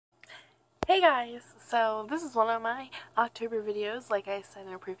Hey guys! So this is one of my October videos. Like I said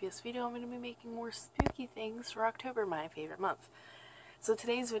in a previous video, I'm going to be making more spooky things for October, my favorite month. So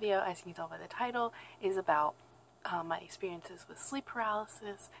today's video, as you can tell by the title, is about my experiences with sleep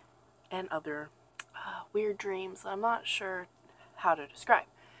paralysis and other weird dreams that I'm not sure how to describe.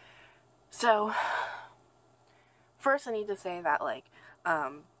 So first I need to say that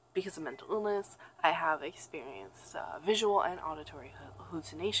because of mental illness, I have experienced visual and auditory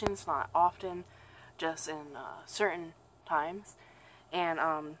hallucinations, not often, just in certain times, and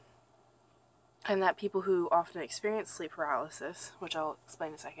that people who often experience sleep paralysis, which I'll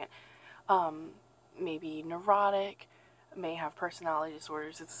explain in a second, may be neurotic, may have personality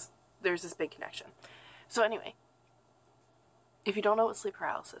disorders. There's this big connection. So anyway, if you don't know what sleep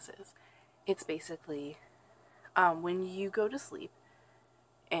paralysis is, it's basically when you go to sleep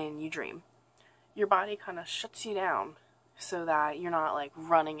and you dream, your body kind of shuts you down so that you're not like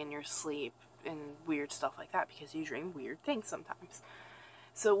running in your sleep and weird stuff like that, because you dream weird things sometimes.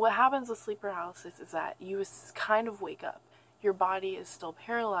 So what happens with sleep paralysis is that you kind of wake up. Your body is still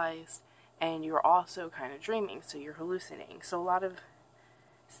paralyzed and you're also kind of dreaming, so you're hallucinating. So a lot of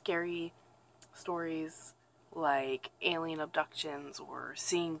scary stories like alien abductions or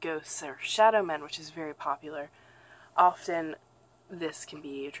seeing ghosts or shadow men, which is very popular, often this can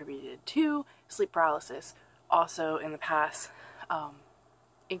be attributed to sleep paralysis. Also in the past,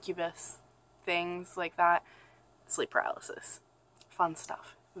 incubus, things like that, sleep paralysis. Fun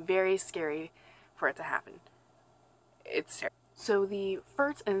stuff. Very scary for it to happen. It's terrible. So the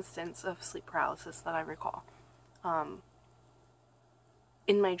first instance of sleep paralysis that I recall,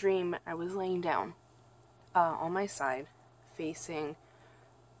 in my dream I was laying down on my side facing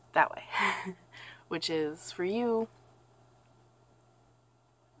that way, which is for you,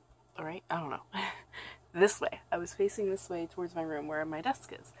 alright, I don't know, this way. I was facing this way towards my room where my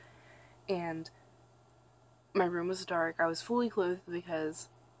desk is, and my room was dark. I was fully clothed because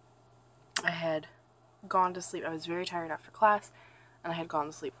I had gone to sleep. I was very tired after class and I had gone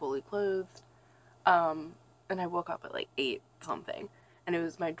to sleep fully clothed, and I woke up at like 8 something,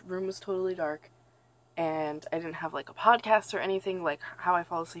 and my room was totally dark, and I didn't have like a podcast or anything. Like how I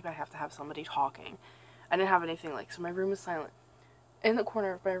fall asleep, I have to have somebody talking. I didn't have anything, so my room was silent. In the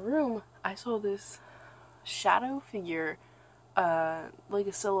corner of my room, I saw this shadow figure, like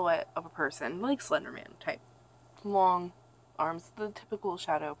a silhouette of a person, like Slender Man type. Long arms, the typical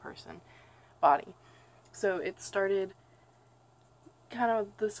shadow person body. So it started kind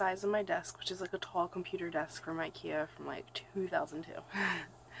of the size of my desk, which is like a tall computer desk from IKEA from like 2002.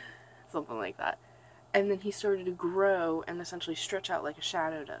 Something like that. And then he started to grow and essentially stretch out like a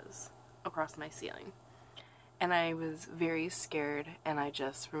shadow does across my ceiling. And I was very scared, and I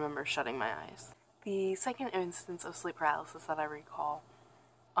just remember shutting my eyes. The second instance of sleep paralysis that I recall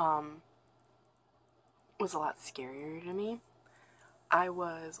was a lot scarier to me. I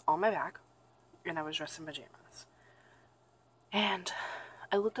was on my back, and I was dressed in pajamas. And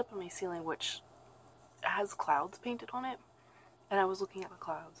I looked up at my ceiling, which has clouds painted on it, and I was looking at the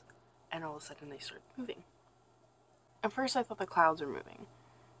clouds, and all of a sudden they started moving. At first I thought the clouds were moving.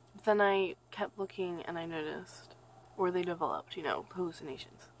 Then I kept looking and I noticed, or they developed,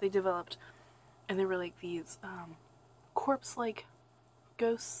 hallucinations. They developed, and they were like these corpse-like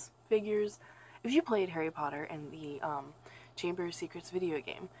ghosts, figures. If you played Harry Potter and the Chamber of Secrets video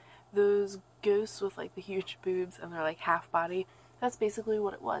game, those ghosts with like the huge boobs and they're like half body, that's basically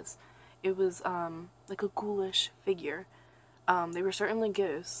what it was. It was like a ghoulish figure. They were certainly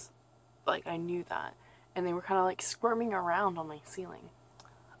ghosts, like I knew that, and they were kind of like squirming around on my ceiling.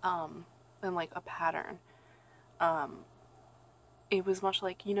 In like a pattern. It was much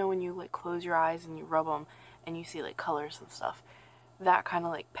like, when you like close your eyes and you rub them and you see like colors and stuff. That kind of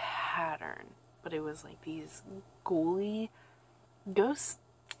like pattern. But it was like these ghouly ghost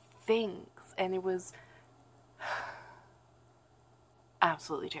things. And it was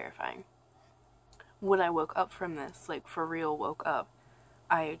absolutely terrifying. When I woke up from this, like for real woke up,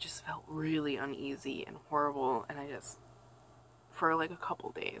 I just felt really uneasy and horrible, and for like a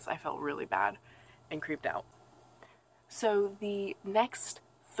couple days, I felt really bad and creeped out. So the next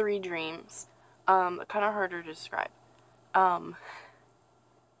 3 dreams, kind of harder to describe. The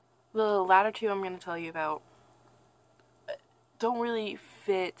latter 2 I'm going to tell you about don't really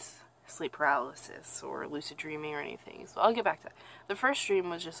fit sleep paralysis or lucid dreaming or anything, so I'll get back to that. The first dream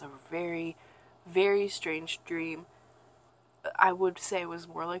was just a very, very strange dream. I would say it was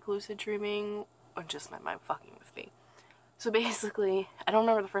more like lucid dreaming, or just my mind fucking with me. So basically, I don't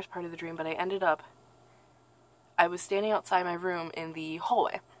remember the first part of the dream, but I was standing outside my room in the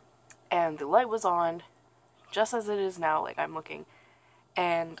hallway, and the light was on, just as it is now, like I'm looking,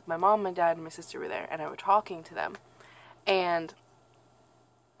 and my mom, my dad, and my sister were there, and I was talking to them. And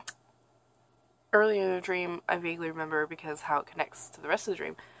earlier in the dream, I vaguely remember, because how it connects to the rest of the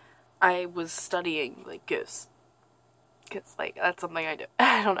dream, I was studying, like, ghosts. Because, like, that's something I do.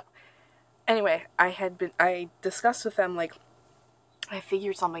 I don't know. Anyway, I discussed with them, like, I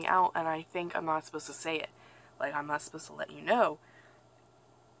figured something out, and I think I'm not supposed to say it. Like, I'm not supposed to let you know.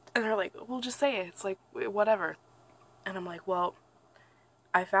 And they're like, well, just say it. It's like, whatever. And I'm like, well,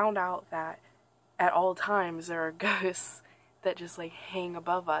 I found out that at all times there are ghosts that just, like, hang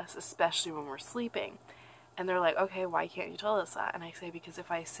above us, especially when we're sleeping. And they're like, okay, why can't you tell us that? And I say, because if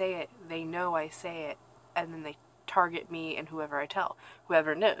I say it, they know I say it, and then they target me and whoever I tell.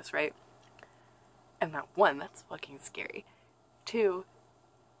 Whoever knows, right? And that, one, that's fucking scary. Two,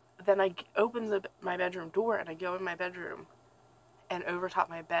 then I open my bedroom door, and I go in my bedroom, and over top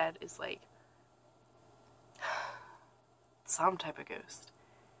my bed is, like, some type of ghost.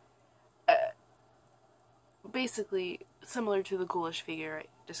 Basically, similar to the ghoulish figure I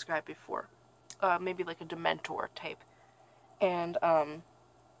described before. Maybe like a Dementor type. And then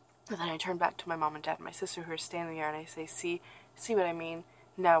I turn back to my mom and dad and my sister, who are standing there, and I say, see what I mean?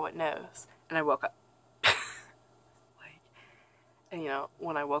 Now it knows. And I woke up. Like, and you know,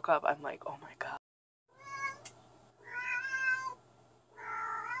 when I woke up, I'm like, oh my god.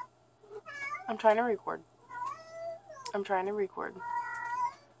 I'm trying to record.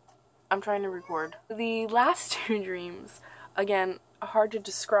 The last two dreams, again, hard to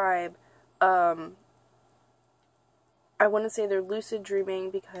describe. I wouldn't say they're lucid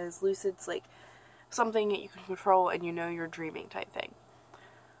dreaming, because lucid's like something that you can control and you know you're dreaming type thing.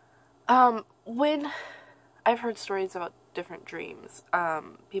 When I've heard stories about different dreams,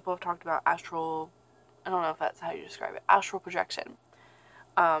 people have talked about astral, I don't know if that's how you describe it, astral projection.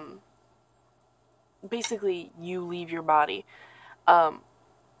 Basically, you leave your body.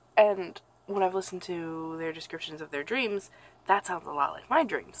 And when I've listened to their descriptions of their dreams, that sounds a lot like my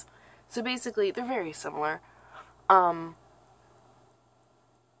dreams. So basically, they're very similar. The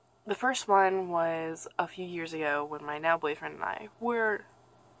first one was a few years ago when my now boyfriend and I were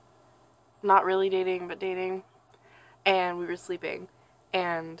not really dating, but dating. And we were sleeping.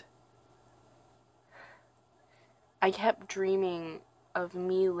 And I kept dreaming of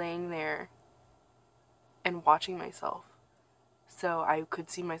me laying there and watching myself. So I could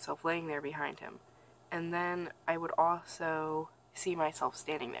see myself laying there behind him. And then I would also see myself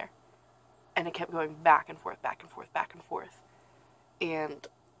standing there. And it kept going back and forth, back and forth, back and forth. And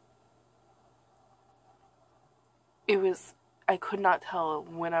it was, I could not tell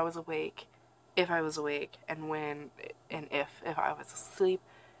when I was awake, if I was awake, and when, and if I was asleep.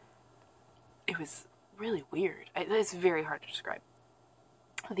 It was really weird. It's very hard to describe.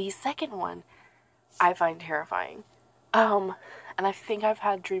 The second one I find terrifying. And I think I've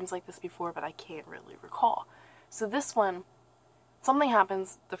had dreams like this before, but I can't really recall. So this one, something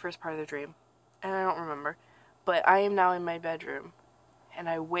happens the first part of the dream, and I don't remember, but I am now in my bedroom, and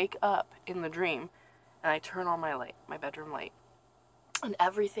I wake up in the dream, and I turn on my light, my bedroom light, and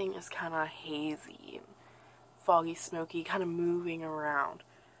everything is kind of hazy and foggy, smoky, kind of moving around,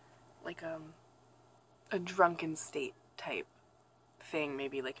 like a drunken state type thing,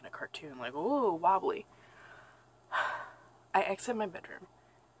 maybe like in a cartoon, like, ooh, wobbly. I exit my bedroom,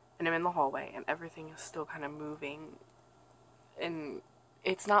 and I'm in the hallway, and everything is still kind of moving, and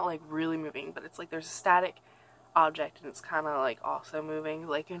it's not like really moving, but it's like there's a static object, and it's kind of like also moving,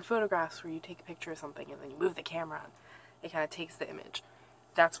 like in photographs where you take a picture of something and then you move the camera and it kind of takes the image.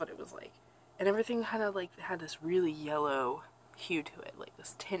 That's what it was like. And everything kind of like had this really yellow hue to it, like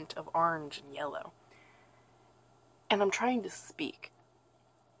this tint of orange and yellow. And I'm trying to speak,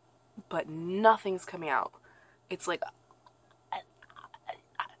 but nothing's coming out. It's like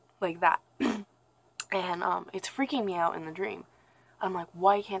that. And it's freaking me out in the dream. I'm like,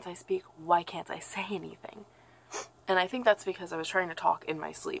 why can't I speak? Why can't I say anything? And I think that's because I was trying to talk in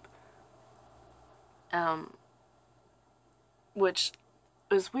my sleep. Which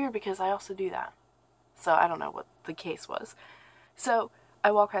is weird because I also do that. So I don't know what the case was. So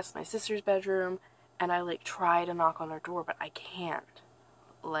I walk past my sister's bedroom, and I like try to knock on her door, but I can't.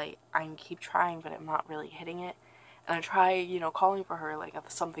 Like, I keep trying, but I'm not really hitting it. And I try, you know, calling for her, like,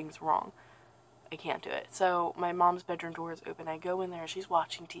 if something's wrong. I can't do it. So my mom's bedroom door is open. I go in there, and she's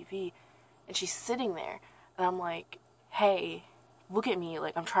watching TV, and she's sitting there. And I'm like, hey, look at me.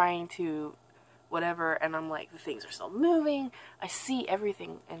 Like, I'm trying to whatever, and I'm like, the things are still moving. I see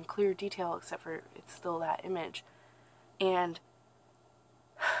everything in clear detail, except for it's still that image. And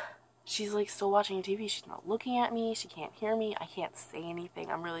she's like still watching TV. She's not looking at me. She can't hear me. I can't say anything.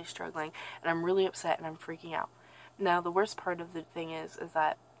 I'm really struggling, and I'm really upset, and I'm freaking out. Now, the worst part of the thing is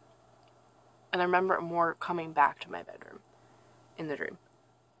that, and I remember more coming back to my bedroom in the dream,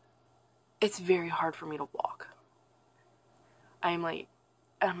 it's very hard for me to walk. I'm like,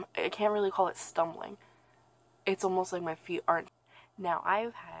 I can't really call it stumbling. It's almost like my feet aren't. Now,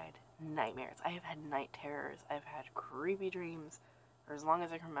 I've had nightmares. I have had night terrors. I've had creepy dreams for as long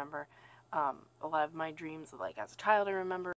as I can remember. A lot of my dreams, like as a child, I remember.